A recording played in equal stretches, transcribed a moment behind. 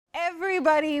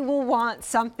everybody will want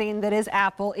something that is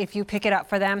Apple if you pick it up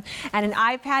for them. And an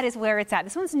iPad is where it's at.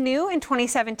 This one's new in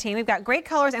 2017. We've got great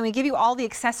colors and we give you all the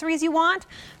accessories you want,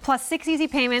 plus 6 easy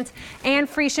payments and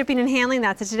free shipping and handling.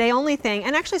 That's a today only thing,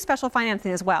 and actually special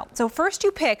financing as well. So first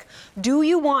you pick, do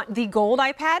you want the gold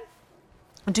iPad?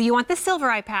 Do you want the silver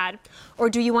iPad, or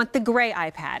do you want the gray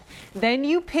iPad? Then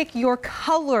you pick your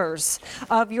colors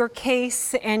of your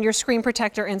case and your screen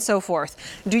protector and so forth.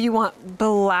 Do you want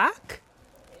black,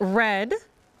 red,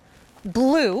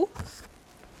 blue,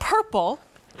 purple?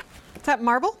 Is that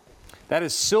marble? That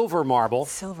is silver marble.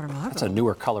 Silver marble. That's a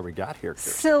newer color we got here.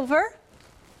 Silver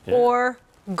or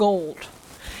gold.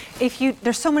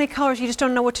 There's so many colors, you just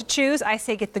don't know what to choose. I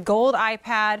say get the gold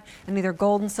iPad and either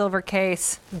gold and silver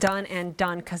case, done and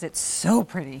done, because it's so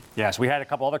pretty. Yes, we had a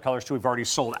couple other colors too. We've already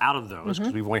sold out of those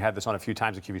because we've only had this on a few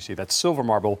times at QVC. That's silver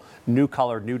marble, new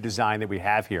color, new design that we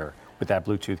have here with that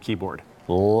Bluetooth keyboard.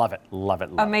 Love it, love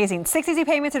it, love Amazing. 6 easy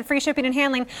payments and free shipping and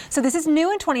handling. So this is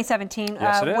new in 2017.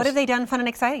 Yes, it is. What have they done fun and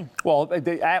exciting? Well,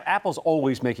 Apple's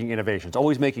always making innovations,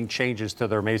 always making changes to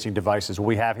their amazing devices. What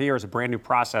we have here is a brand new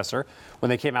processor. When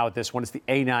they came out with this one, it's the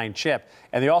A9 chip.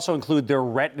 And they also include their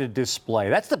Retina display.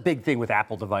 That's the big thing with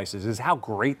Apple devices, is how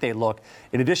great they look,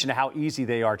 in addition to how easy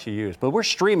they are to use. But we're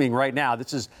streaming right now.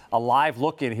 This is a live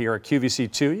look in here at QVC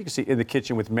 2. You can see In the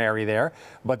Kitchen with Mary there.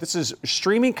 But this is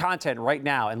streaming content right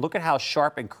now. And look at how sharp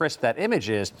and crisp that image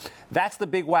is. That's the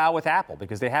big wow with Apple,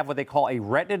 because they have what they call a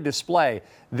Retina display.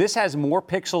 This has more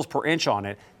pixels per inch on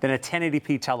it than a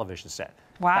 1080p television set.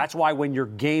 Wow. That's why when you're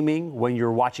gaming, when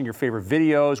you're watching your favorite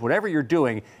videos, whatever you're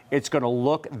doing, it's going to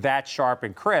look that sharp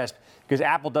and crisp, because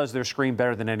Apple does their screen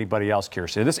better than anybody else,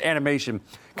 Kirsten. This animation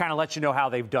kind of lets you know how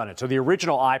they've done it. So the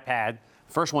original iPad,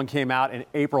 first one came out in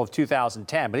April of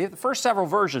 2010, but the first several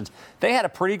versions, they had a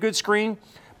pretty good screen.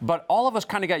 But all of us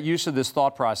kind of got used to this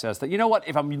thought process that, you know what,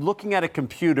 if I'm looking at a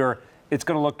computer, it's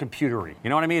going to look computery. You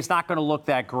know what I mean? It's not going to look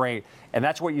that great. And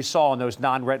that's what you saw in those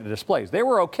non-Retina displays. They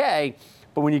were okay,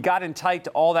 but when you got in tight to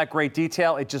all that great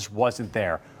detail, it just wasn't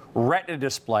there. Retina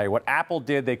display, what Apple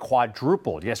did, they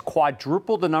quadrupled. Yes,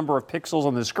 quadrupled the number of pixels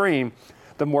on the screen.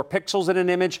 The more pixels in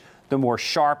an image, the more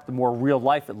sharp, the more real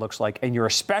life it looks like. And you're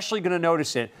especially going to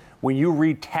notice it when you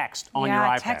read text on your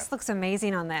iPad. Yeah, text looks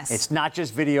amazing on this. It's not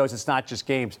just videos, it's not just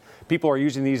games. People are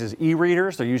using these as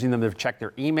e-readers. They're using them to check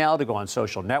their email, to go on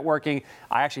social networking.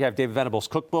 I actually have David Venable's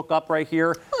cookbook up right here.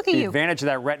 Look at the you. advantage of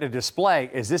that Retina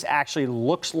display is this actually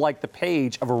looks like the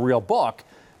page of a real book,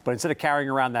 but instead of carrying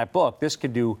around that book, this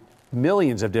can do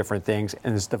millions of different things,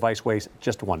 and this device weighs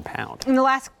just 1 pound. In the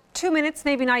last 2 minutes,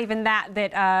 maybe not even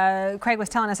that Craig was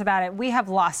telling us about it, we have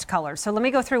lost colors. So let me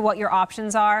go through what your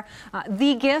options are.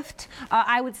 The gift,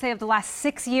 I would say, of the last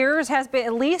 6 years has been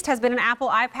an Apple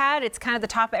iPad. It's kind of the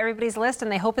top of everybody's list, and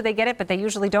they hope that they get it, but they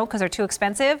usually don't because they're too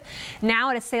expensive. Now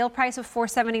at a sale price of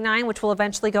 $479, which will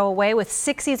eventually go away, with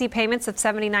 6 easy payments of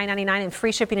 $79.99 and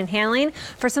free shipping and handling.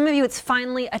 For some of you, it's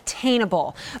finally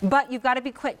attainable, but you've got to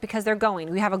be quick because they're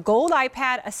going. We have a gold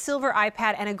iPad, a silver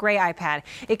iPad, and a gray iPad.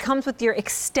 It comes with your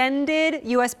extended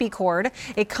USB cord.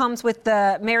 It comes with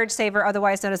the Marriage Saver,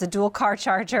 otherwise known as a dual car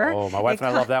charger. Oh, my wife and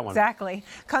I love that one. Exactly.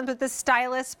 Comes with the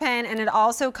stylus pen, and it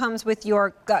also comes with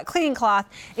your cleaning cloth.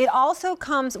 It also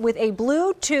comes with a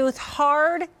Bluetooth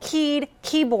hard-keyed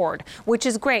keyboard, which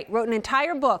is great. Wrote an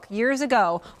entire book years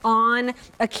ago on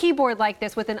a keyboard like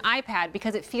this with an iPad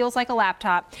because it feels like a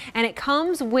laptop. And it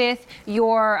comes with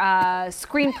your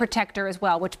screen protector as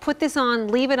well, which put this on,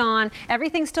 leave it on.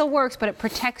 Everything still works, but it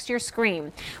protects your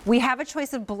screen. We have a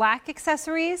choice of black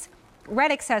accessories,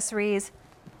 red accessories,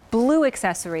 blue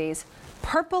accessories,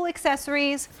 purple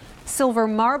accessories, silver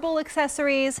marble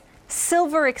accessories,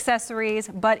 silver accessories,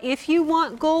 but if you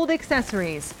want gold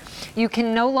accessories, you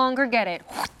can no longer get it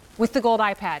with the gold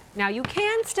iPad. Now, you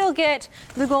can still get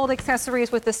the gold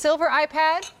accessories with the silver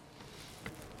iPad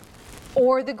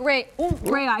or the gray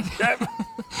iPad.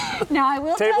 Now, I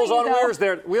will Tables tell you,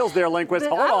 on wheels there, Lindquist.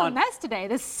 Hold on. I'm a mess today.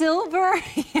 The silver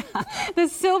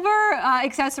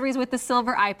accessories with the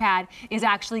silver iPad is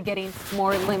actually getting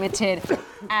more limited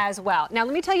as well. Now,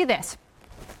 let me tell you this.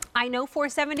 I know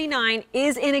 $479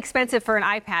 is inexpensive for an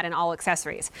iPad and all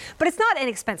accessories, but it's not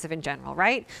inexpensive in general,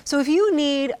 right? So if you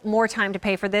need more time to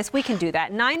pay for this, we can do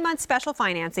that. 9-month special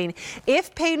financing.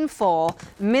 If paid in full,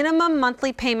 minimum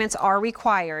monthly payments are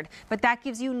required, but that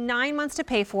gives you 9 months to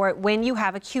pay for it when you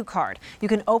have a Q card. You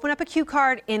can open up a Q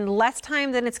card in less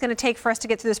time than it's going to take for us to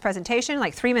get through this presentation,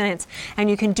 like 3 minutes, and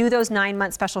you can do those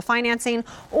 9-month special financing,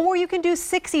 or you can do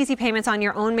 6 easy payments on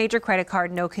your own major credit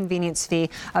card, no convenience fee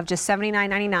of just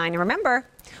 $79.99. And remember,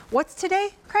 what's today,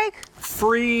 Craig?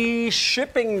 Free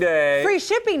shipping day. Free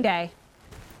shipping day.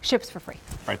 ships for free.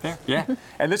 Right there, yeah.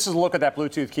 And this is a look at that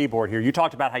Bluetooth keyboard here. You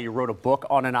talked about how you wrote a book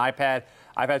on an iPad.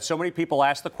 I've had so many people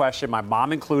ask the question, my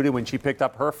mom included, when she picked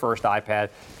up her first iPad.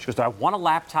 She goes, do I want a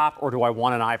laptop or do I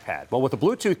want an iPad? Well, with the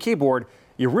Bluetooth keyboard,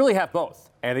 you really have both.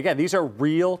 And again, these are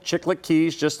real chiclet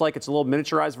keys, just like it's a little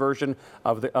miniaturized version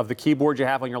of the keyboard you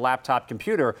have on your laptop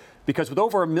computer. Because with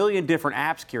over 1 million different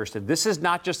apps, Kirsten, this is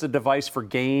not just a device for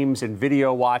games and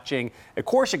video watching. Of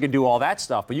course, it can do all that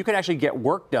stuff, but you can actually get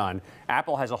work done.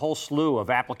 Apple has a whole slew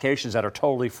of applications that are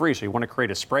totally free. So you want to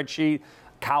create a spreadsheet.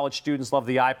 College students love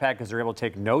the iPad because they're able to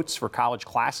take notes for college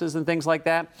classes and things like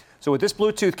that. So with this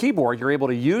Bluetooth keyboard, you're able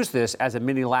to use this as a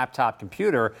mini laptop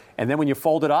computer. And then when you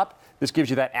fold it up, this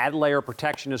gives you that added layer of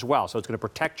protection as well. So it's going to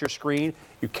protect your screen.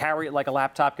 You carry it like a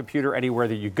laptop computer anywhere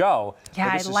that you go.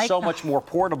 Yeah, but this I is like so much more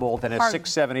portable than a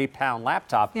 6, 7, 8 pound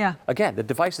laptop. Yeah. Again, the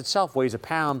device itself weighs a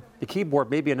pound. The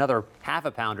keyboard maybe another half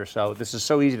a pound or so. This is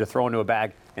so easy to throw into a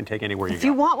bag and take anywhere you go. If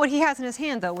you want what he has in his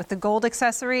hand, though, with the gold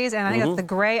accessories, and I think that's the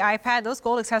gray iPad, those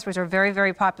gold accessories are very,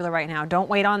 very popular right now. Don't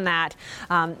wait on that.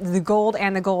 The gold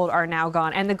and the gold are now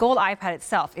gone. And the gold iPad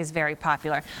itself is very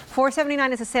popular.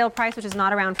 $479 is the sale price, which is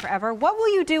not around forever. What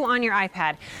will you do on your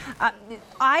iPad?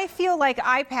 I feel like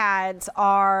iPads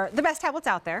are the best tablets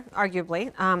out there,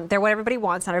 arguably. They're what everybody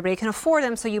wants. Not everybody can afford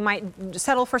them, so you might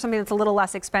settle for something that's a little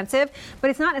less expensive. But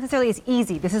it's not necessarily as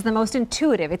easy. This is the most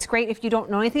intuitive. It's great if you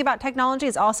don't know anything about technology.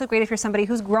 It's also great if you're somebody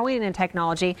who's growing in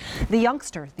technology. The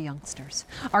youngsters,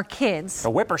 our kids. The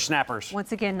whippersnappers.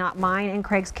 Once again, not mine and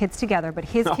Craig's kids together, but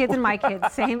his kids and my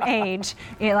kids, same age,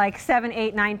 like 7,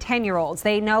 8, 9, 10-year-olds.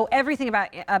 They know everything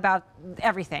about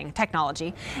everything,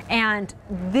 technology. And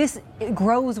this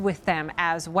grows with them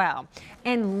as well.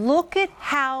 And look at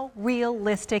how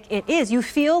realistic it is. You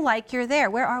feel like you're there.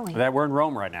 Where are we? We're in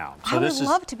Rome right now. So I would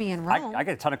love to be in Rome. I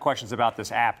get a ton of questions about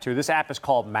this app, too. This app is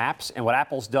called Maps, and what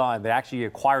Apple's done, they actually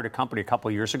acquired a company a couple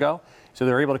of years ago. So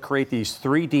they're able to create these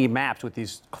 3D maps with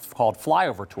these called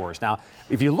flyover tours. Now,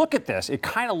 if you look at this, it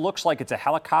kind of looks like it's a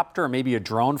helicopter or maybe a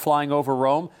drone flying over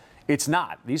Rome. It's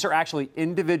not. These are actually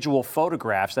individual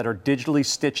photographs that are digitally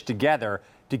stitched together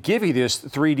to give you this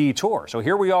 3D tour. So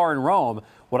here we are in Rome.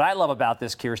 What I love about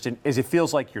this, Kirsten, is it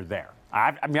feels like you're there.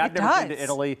 I've never been to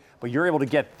Italy, but you're able to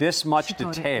get this much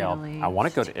detail. I want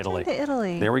to go to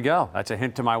Italy. There we go. That's a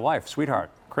hint to my wife.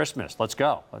 Sweetheart, Christmas, let's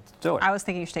go. Let's do it. I was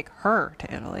thinking you should take her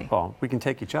to Italy. Well, we can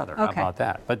take each other. Okay. How about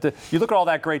that? But you look at all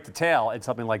that great detail in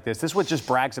something like this. This is what just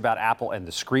brags about Apple and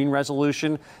the screen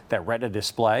resolution, that Retina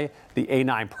display, the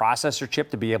A9 processor chip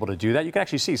to be able to do that. You can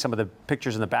actually see some of the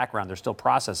pictures in the background. They're still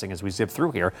processing as we zip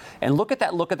through here. And look at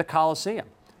that look at the Colosseum.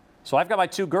 So I've got my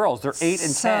 2 girls. They're 8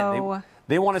 and 10.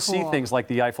 They want to see things like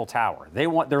the Eiffel Tower.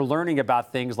 They're learning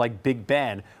about things like Big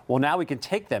Ben. Well, now we can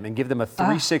take them and give them a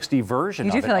 360 version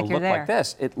of it. Feel like you're there. Like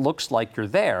this. It looks like you're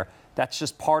there. That's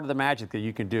just part of the magic that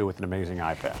you can do with an amazing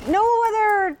iPad. No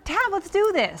other tablets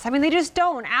do this. I mean, they just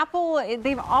don't. Apple,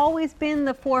 they've always been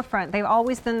the forefront. They've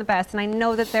always been the best. And I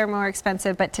know that they're more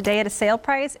expensive, but today at a sale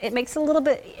price, it makes it a little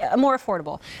bit more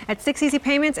affordable. At 6 easy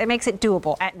payments, it makes it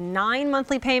doable. At 9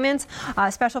 monthly payments,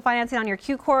 special financing on your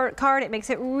Q card, it makes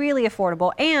it really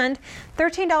affordable. And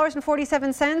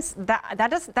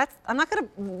 $13.47, I'm not going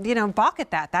to, balk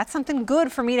at that. That's something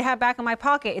good for me to have back in my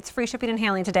pocket. It's free shipping and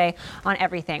handling today on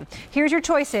everything. Here's your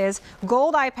choices.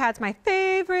 Gold iPad's my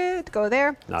favorite. Go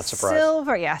there. Not surprised.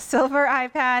 Silver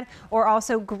iPad, or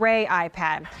also gray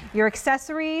iPad. Your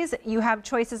accessories, you have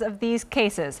choices of these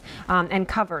cases and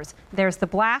covers. There's the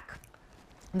black.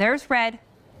 There's red.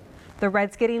 The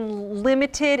red's getting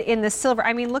limited in the silver.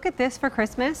 I mean, look at this for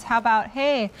Christmas. How about,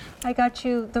 hey, I got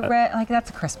you the red, like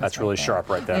that's a Christmas. That's really sharp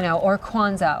right there. Or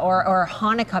Kwanzaa or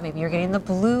Hanukkah, maybe you're getting the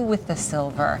blue with the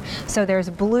silver. So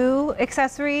there's blue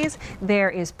accessories.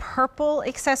 There is purple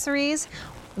accessories.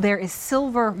 There is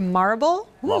silver marble.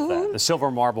 Love that. The silver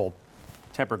marble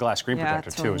tempered glass screen protector,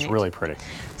 too. It's really pretty.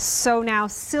 So now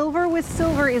silver with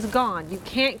silver is gone. You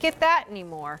can't get that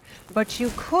anymore, but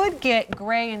you could get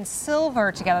gray and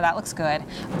silver together. That looks good,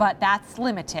 but that's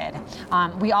limited.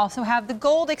 We also have the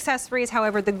gold accessories.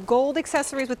 However, the gold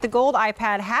accessories with the gold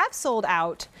iPad have sold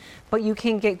out, but you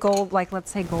can get gold, like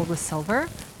let's say gold with silver.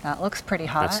 That looks pretty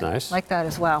hot. That's nice. Like that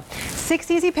as well.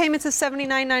 6 easy payments of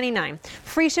 $79.99.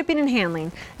 Free shipping and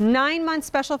handling. 9 months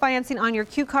special financing on your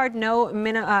Q card. No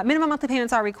minimum monthly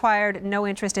payments are required. No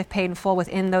interest if paid in full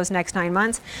within those next 9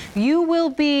 months. You will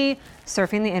be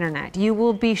surfing the internet. You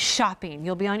will be shopping.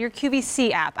 You'll be on your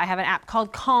QVC app. I have an app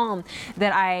called Calm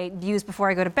that I use before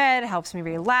I go to bed. It helps me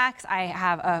relax. I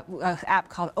have a app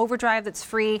called Overdrive that's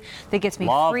free that gets me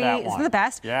free. Isn't it the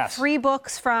best? Yes. Free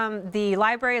books from the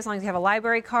library as long as you have a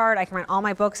library card. I can rent all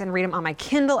my books and read them on my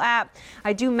Kindle app.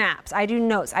 I do maps. I do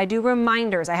notes. I do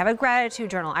reminders. I have a gratitude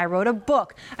journal. I wrote a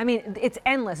book. I mean, it's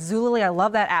endless. Zulily, I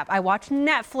love that app. I watch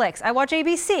Netflix. I watch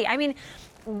ABC. I mean,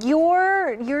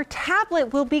 your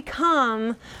tablet will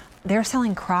become. They're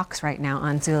selling Crocs right now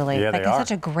on Zulily. Yeah, like, they are. It's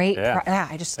such a great. Yeah.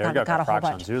 I just There got you go, a whole Crocs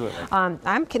on bunch. Zulily.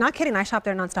 I'm not kidding. I shop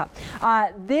there nonstop.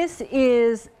 This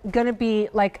is going to be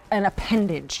like an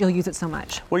appendage. You'll use it so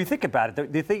much. Well, you think about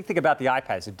it. Think about the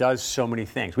iPads. It does so many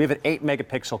things. We have an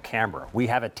 8-megapixel camera. We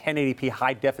have a 1080p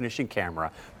high-definition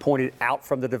camera pointed out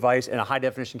from the device and a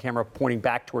high-definition camera pointing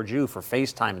back towards you for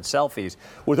FaceTime and selfies.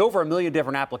 With over 1 million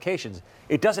different applications,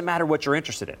 it doesn't matter what you're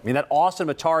interested in. I mean, that awesome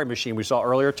Atari machine we saw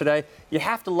earlier today, you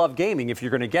have to love gaming if you're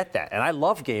going to get that. And I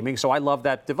love gaming, so I love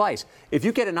that device. If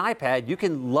you get an iPad, you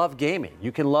can love gaming.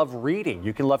 You can love reading.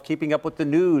 You can love keeping up with the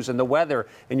news and the weather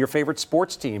and your favorite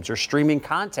sports teams or streaming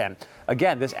content.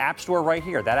 Again, this app store right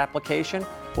here, that application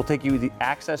will take you the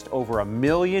access to over 1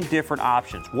 million different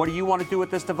options. What do you want to do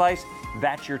with this device?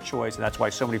 That's your choice, and that's why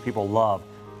so many people love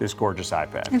this gorgeous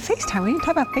iPad. And FaceTime. We didn't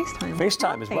talk about FaceTime.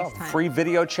 FaceTime as well. FaceTime. Free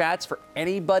video chats for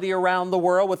anybody around the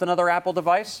world with another Apple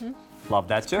device. Love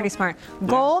that too. Pretty smart.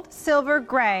 Gold, silver,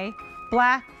 gray,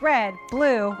 black, red,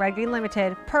 blue, red, green,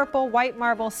 limited, purple, white,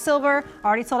 marble, silver,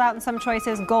 already sold out in some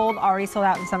choices. Gold, already sold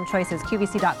out in some choices.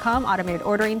 QVC.com, automated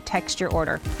ordering, text your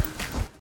order.